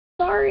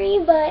Sorry,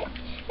 but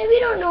if you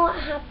don't know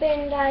what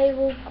happened, I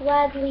will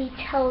gladly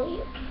tell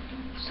you.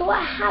 So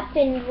what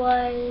happened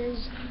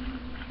was,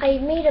 I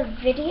made a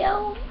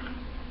video,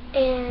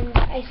 and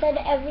I said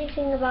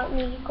everything about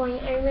me going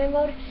Iron Man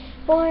mode,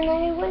 but when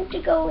I went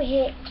to go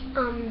hit,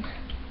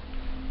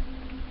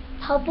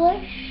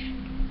 publish,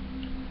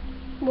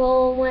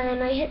 well,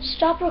 when I hit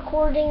stop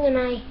recording and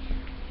I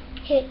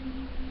hit,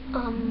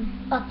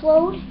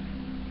 upload,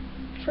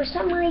 for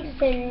some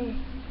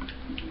reason,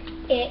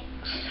 it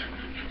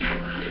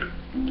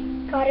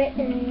got it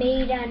and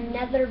made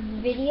another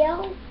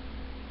video.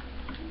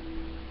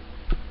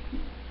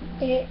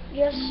 It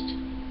just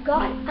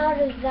got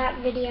out of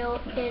that video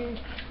and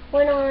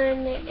went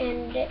on,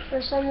 and for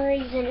some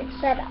reason it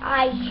said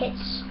I hit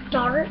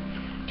start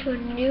to a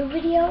new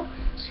video.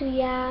 So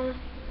yeah,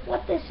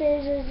 what this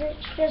is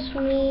it's just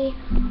me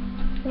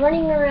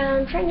running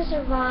around trying to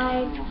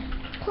survive,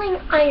 playing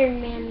Iron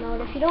Man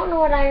mode. If you don't know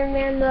what Iron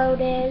Man mode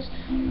is,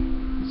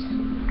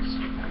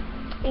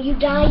 you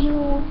die,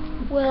 you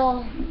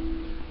will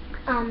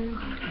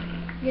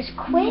just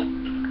quit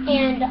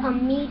and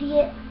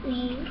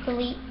immediately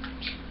delete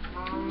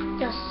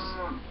this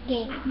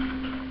game.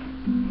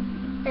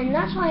 And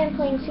that's why I'm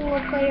playing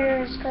single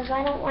players, because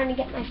I don't want to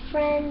get my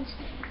friends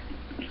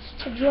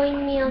to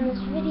join me on this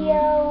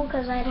video,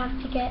 because I'd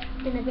have to get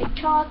in a big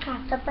talk,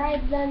 have to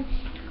bribe them.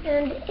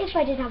 And if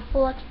I didn't have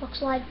full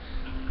Xbox Live,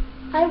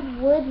 I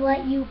would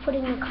let you put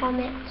in the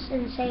comments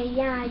and say,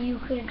 yeah, you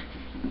could,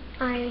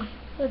 I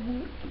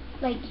would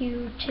like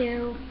you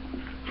to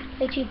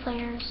play 2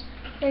 players.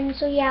 And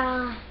so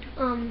yeah,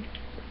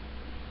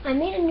 I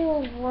made a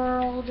new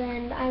world,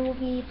 and I will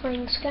be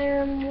playing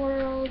Skyrim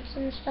worlds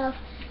and stuff.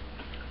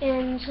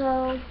 And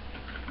so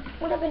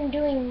what I've been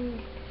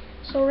doing,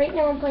 so right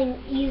now I'm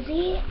playing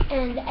easy,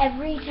 and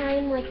every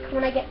time, like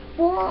when I get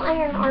full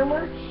iron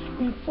armor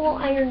and full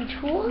iron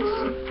tools,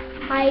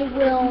 I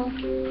will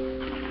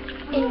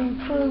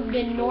improve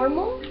to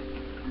normal.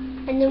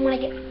 And then when I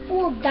get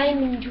full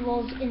diamond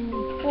tools and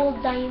full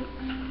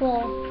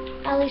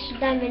at least a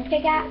diamond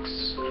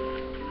pickaxe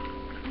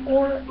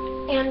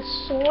and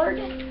sword,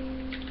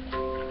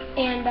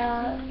 and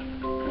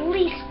at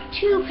least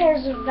 2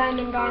 pairs of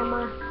diamond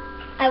armor,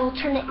 I will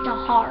turn it to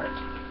hard.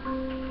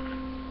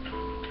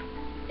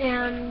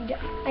 And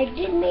I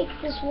did make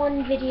this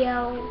one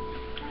video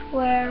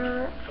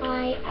where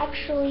I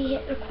actually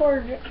hit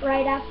record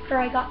right after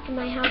I got to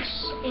my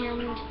house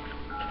and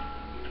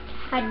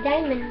had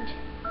diamond.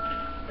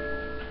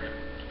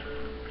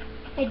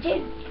 I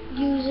did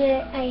use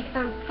it. I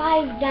found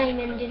 5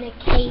 diamond in a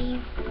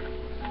cave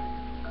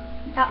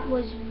that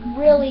was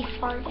really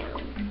far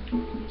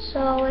down.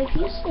 So if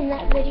you've seen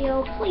that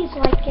video, please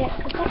like it,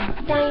 because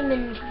that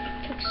diamond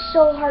took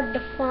so hard to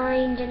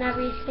find and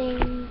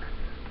everything.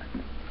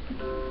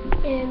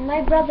 And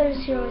my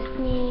brother's here with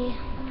me.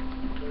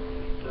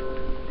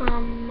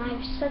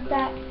 I've said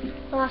that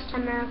the last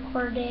time I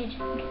recorded.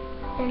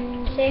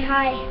 And say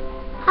hi.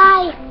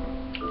 Hi!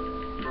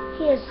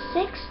 He is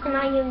 6 and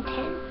I am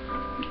 10.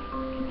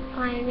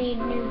 I made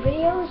new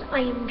videos. I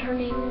am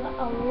turning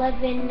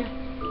 11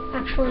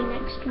 actually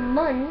next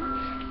month.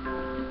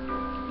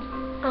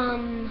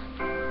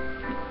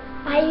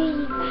 I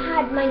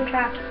had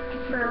Minecraft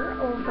for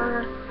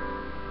over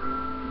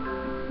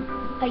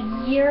a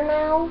year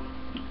now.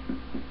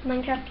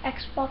 Minecraft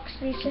Xbox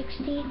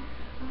 360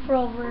 for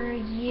over a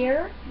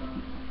year.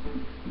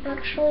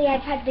 Actually,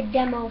 I've had the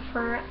demo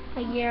for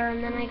a year,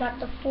 and then I got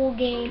the full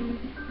game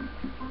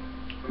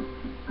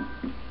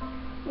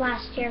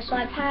last year. So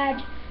I've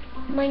had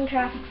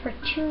Minecraft for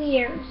 2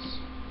 years.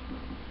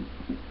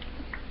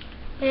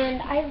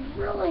 And I've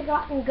really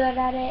gotten good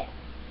at it,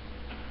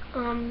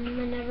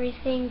 and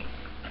everything.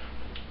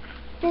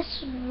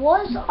 This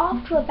was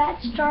off to a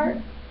bad start,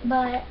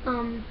 but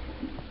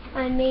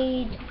I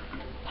made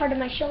part of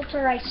my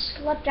shelter. I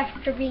slept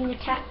after being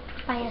attacked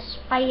by a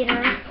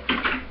spider.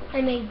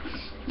 I made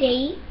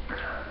steak.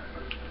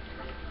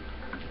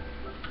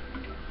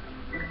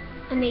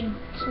 I made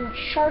some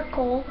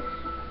charcoal.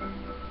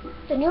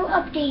 The new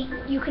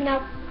update, you can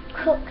now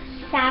cook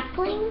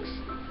saplings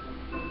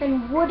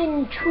and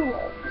wooden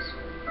tools.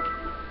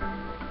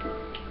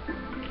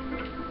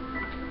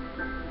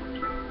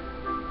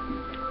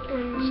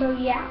 And so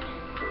yeah,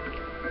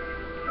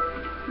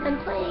 I'm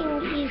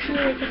playing easy,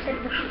 like I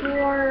said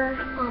before,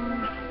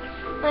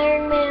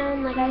 Iron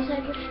Man, like I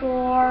said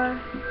before,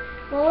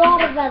 a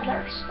lot of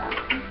other stuff.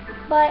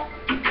 But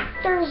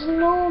there's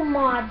no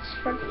mods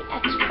for the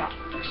Xbox.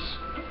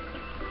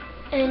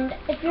 And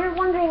if you're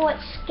wondering what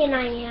skin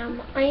I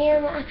am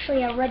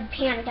actually a red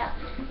panda.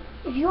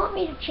 If you want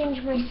me to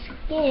change my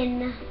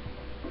skin,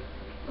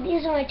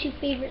 these are my 2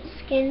 favorite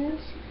skins.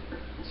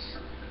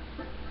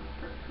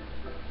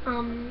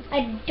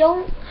 I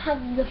don't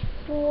have the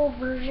full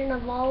version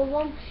of all of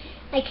them.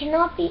 I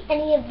cannot be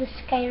any of the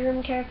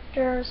Skyrim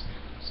characters.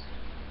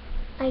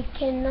 I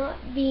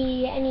cannot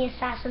be any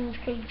Assassin's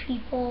Creed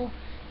people.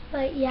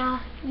 But yeah,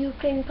 you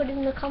can put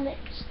in the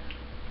comments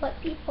what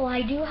people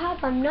I do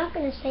have. I'm not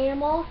going to say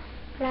them all,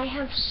 but I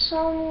have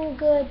some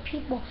good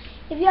people.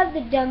 If you have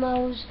the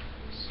demos,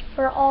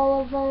 for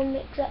all of them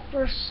except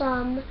for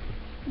some,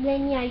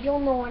 then yeah, you'll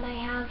know what I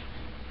have.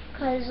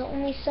 Because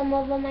only some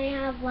of them I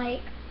have,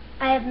 like,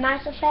 I have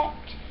Mass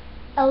Effect,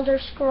 Elder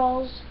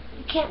Scrolls.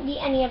 You can't beat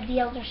any of the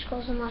Elder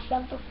Scrolls unless you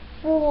have the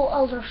full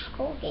Elder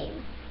Scroll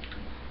game.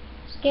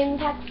 Skin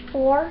Pack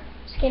 4,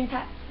 Skin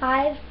Pack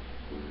 5,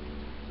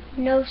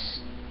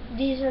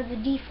 these are the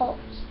default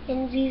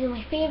skins. These are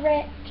my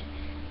favorite.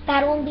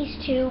 Battle and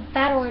Beast 2,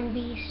 Battle and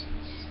Beasts,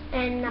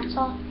 and that's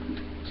all.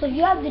 So if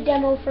you have the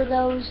demo for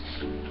those,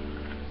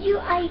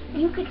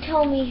 you could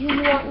tell me who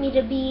you want me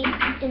to be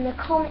in the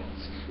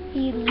comments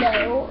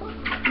below.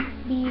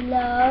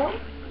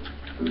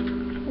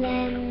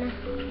 Then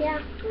yeah,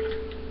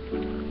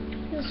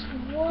 this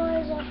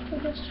was off to a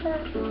good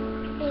start,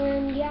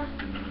 and yeah.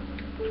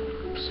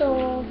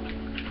 So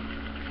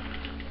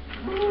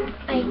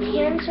I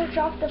can search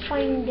off to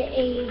find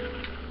a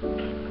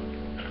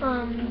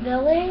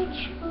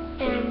village,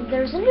 and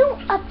there's a new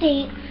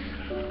update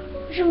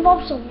which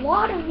involves a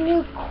lot of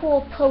new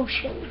cool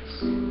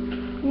potions.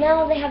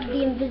 Now they have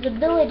the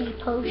invisibility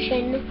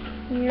potion,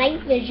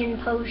 night vision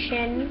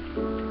potion,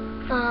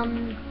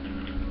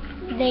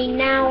 they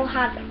now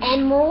have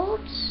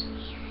emeralds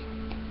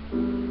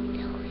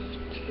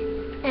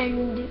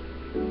and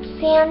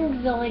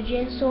sand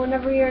villages, so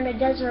whenever you're in a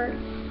desert,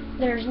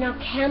 there's now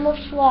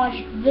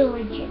camouflaged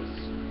villages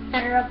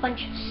that are a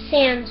bunch of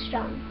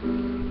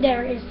sandstone.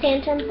 There is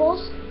sand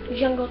temples,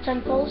 jungle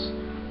temples.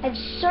 I've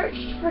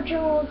searched for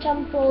jungle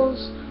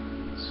temples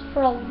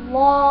for a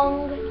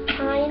long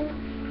time.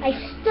 I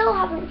still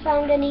haven't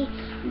found any.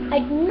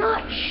 I'm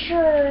not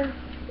sure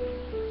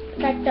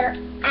that they're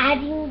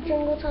adding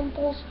jungle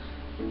temples,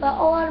 but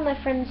a lot of my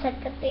friends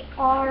said that they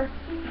are.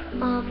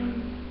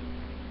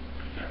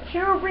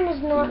 Herobrine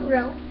is not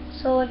real,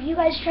 so if you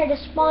guys try to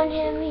spawn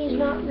him, he's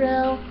not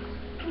real.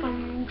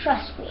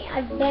 Trust me,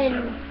 I've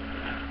been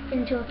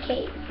into a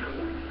cave.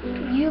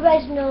 You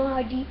guys know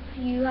how deep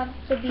you have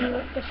to be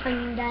to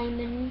find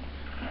diamond,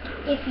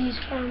 if you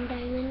found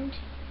diamond.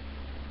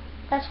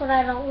 That's what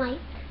I don't like.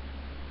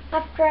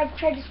 After I've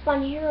tried to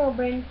spawn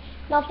Herobrine,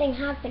 nothing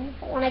happened,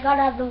 but when I got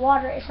out of the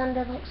water, it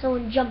sounded like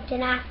someone jumped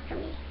in after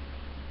me.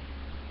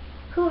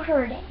 Who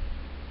heard it?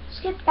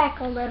 Skip back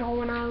a little.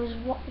 When I was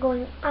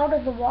going out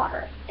of the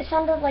water, it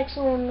sounded like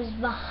someone was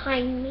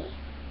behind me.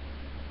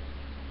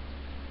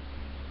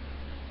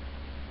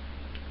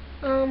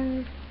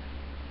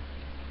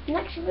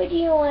 Next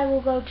video I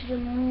will go to the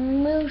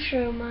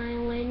Mushroom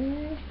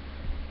Island,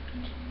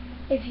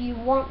 if you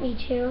want me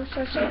to,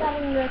 so say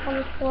that in the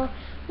comments below.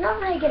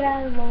 Whenever I get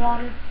out of the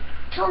water,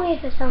 tell me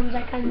if it sounds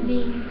like I'm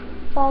being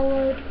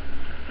followed.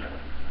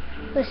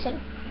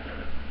 Listen.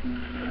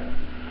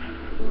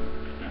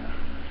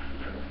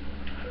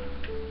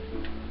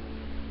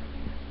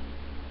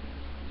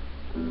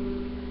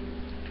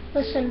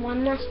 Listen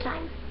one last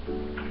time.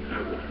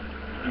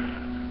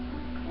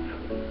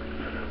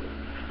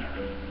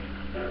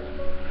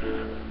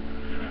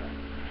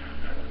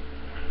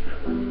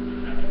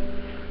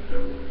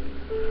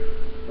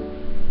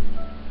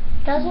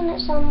 Doesn't it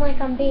sound like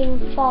I'm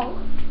being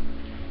followed?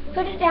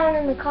 Put it down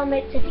in the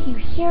comments if you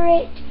hear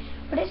it,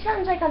 but it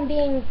sounds like I'm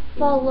being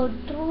followed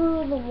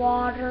through the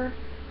water.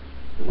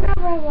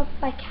 Whenever I walk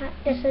by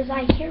cactuses,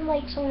 I hear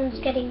like someone's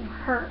getting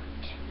hurt.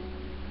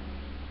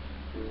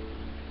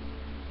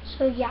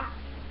 So yeah,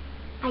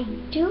 I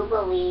do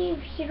believe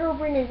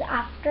Herobrine is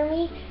after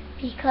me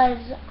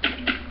because,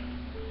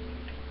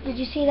 did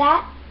you see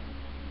that?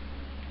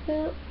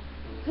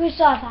 Who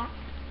saw that?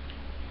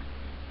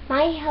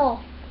 My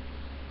health,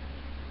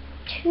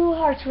 2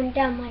 hearts went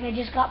down like I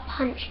just got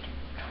punched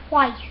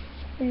twice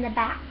in the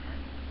back.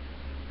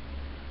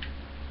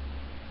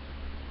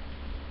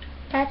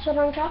 That's what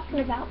I'm talking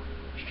about.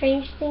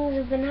 Strange things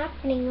have been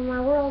happening in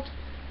my world.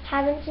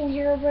 Haven't seen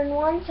Herobrine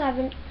once,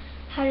 haven't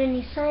had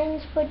any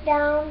signs put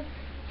down,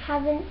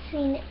 haven't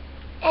seen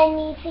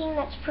anything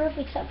that's proof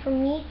except for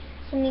me.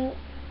 Something,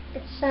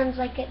 it sounds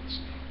like it's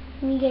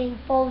me getting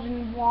followed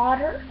in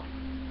water,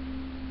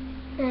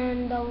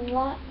 and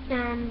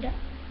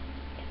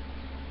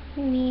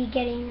me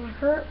getting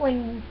hurt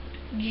when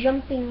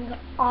jumping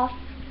off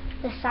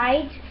the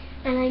sides.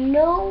 And I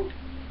know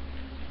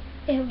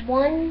if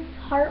 1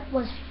 heart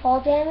was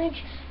fall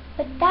damage,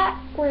 but that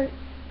went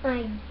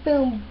like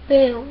boom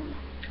boom.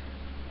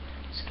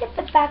 Skip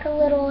it back a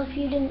little if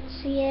you didn't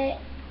see it,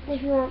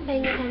 if you weren't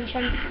paying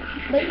attention,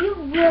 but you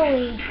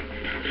really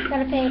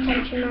gotta pay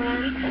attention or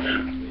I'm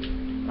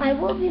playing. I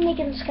will be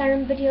making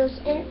Skyrim videos,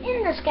 and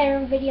in the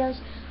Skyrim videos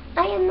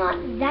I am not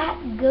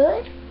that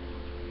good.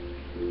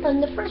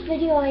 And the first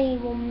video I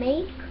will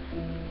make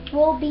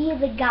will be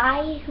the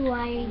guy who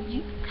I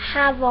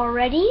have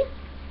already.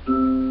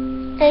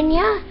 And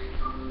yeah,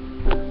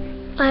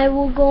 I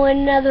will go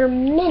another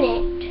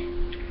minute,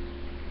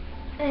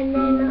 and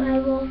then I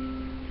will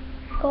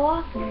go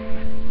off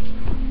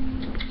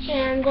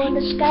and go in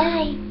the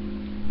sky.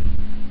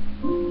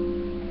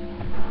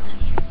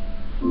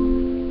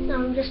 No,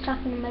 I'm just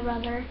talking to my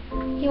brother.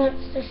 He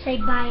wants to say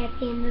bye at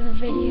the end of the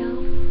video.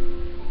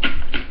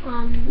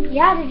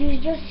 Yeah, did you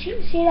just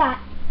see that?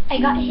 I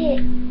got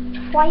hit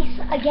twice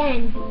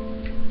again.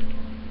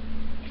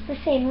 It's the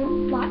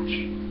same, watch.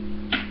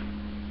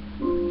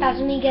 That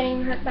was me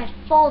getting hurt by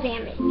fall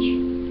damage.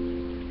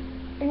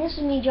 And this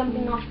is me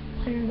jumping off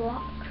one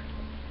block.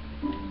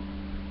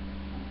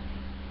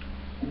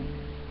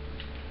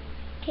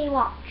 Okay,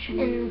 watch.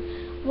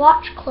 And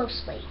watch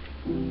closely.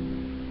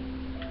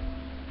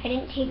 I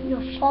didn't take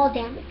no fall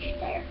damage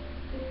there.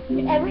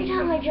 But every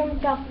time I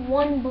jumped off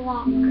one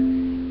block,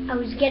 I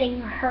was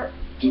getting hurt.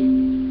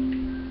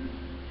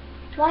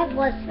 Why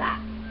was that?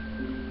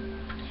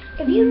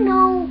 If you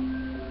know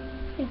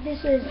if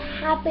this has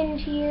happened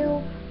to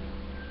you,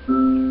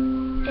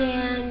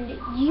 and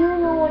you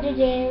know what it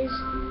is,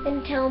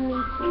 then tell me.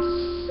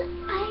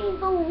 I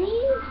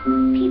believe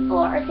people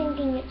are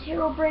thinking it's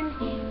Herobrine.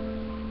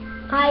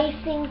 I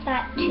think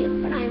that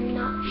too, but I'm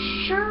not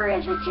sure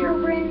if it's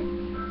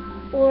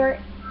Herobrine or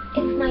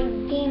if my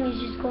game is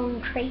just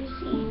going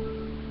crazy.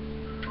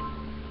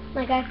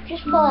 Like, I've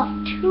just fell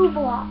off 2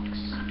 blocks.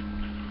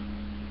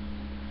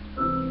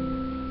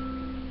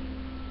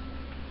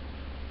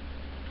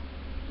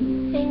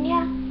 And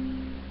yeah,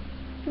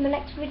 in the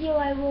next video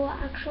I will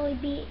actually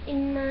be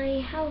in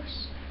my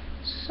house.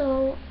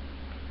 So,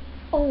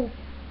 oh,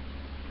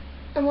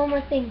 and one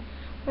more thing.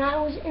 When I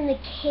was in the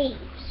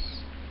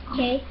caves,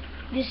 okay,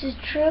 this is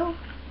true,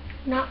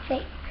 not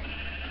fake,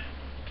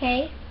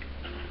 okay?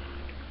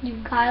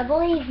 You gotta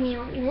believe me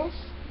on this.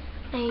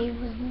 I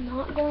was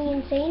not going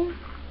insane.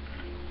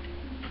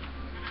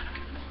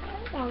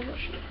 That was a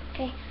shit,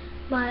 okay?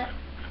 But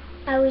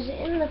I was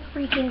in the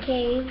freaking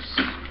caves.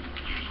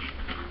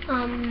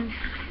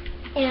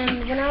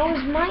 And when I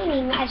was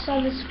mining, I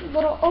saw this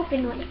little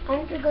open one. I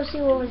went to go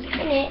see what was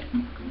in it.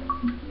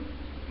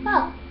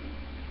 Well,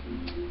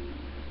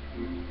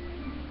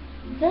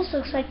 this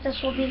looks like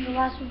this will be the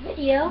last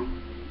video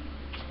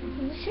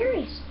in the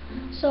series.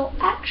 So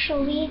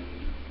actually,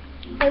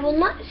 I will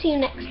not see you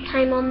next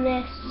time on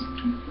this.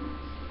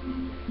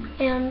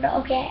 And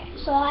okay,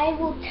 so I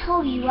will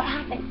tell you what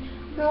happened.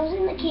 When I was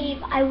in the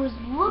cave, I was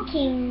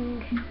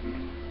looking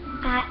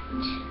at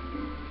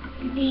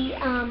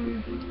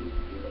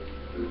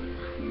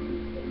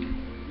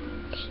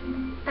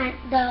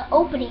the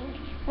opening.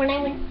 When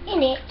I went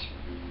in it,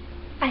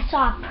 I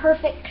saw a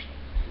perfect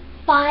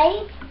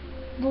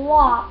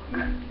 5-block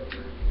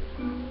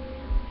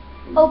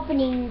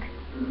opening,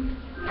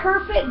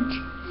 perfect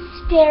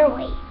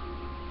stairway.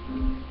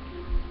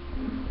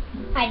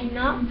 I did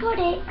not put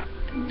it.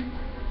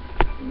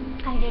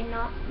 I did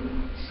not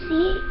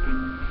see it.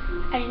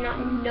 I did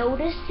not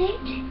notice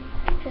it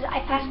because I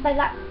passed by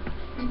that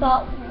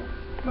spot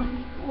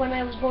when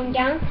I was going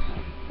down.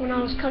 When I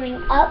was coming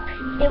up,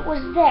 it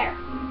was there.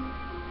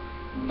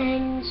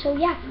 And so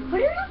yeah,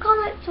 put in the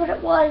comments what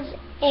it was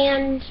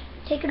and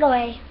take it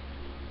away.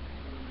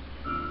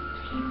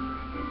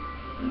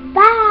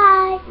 Bye!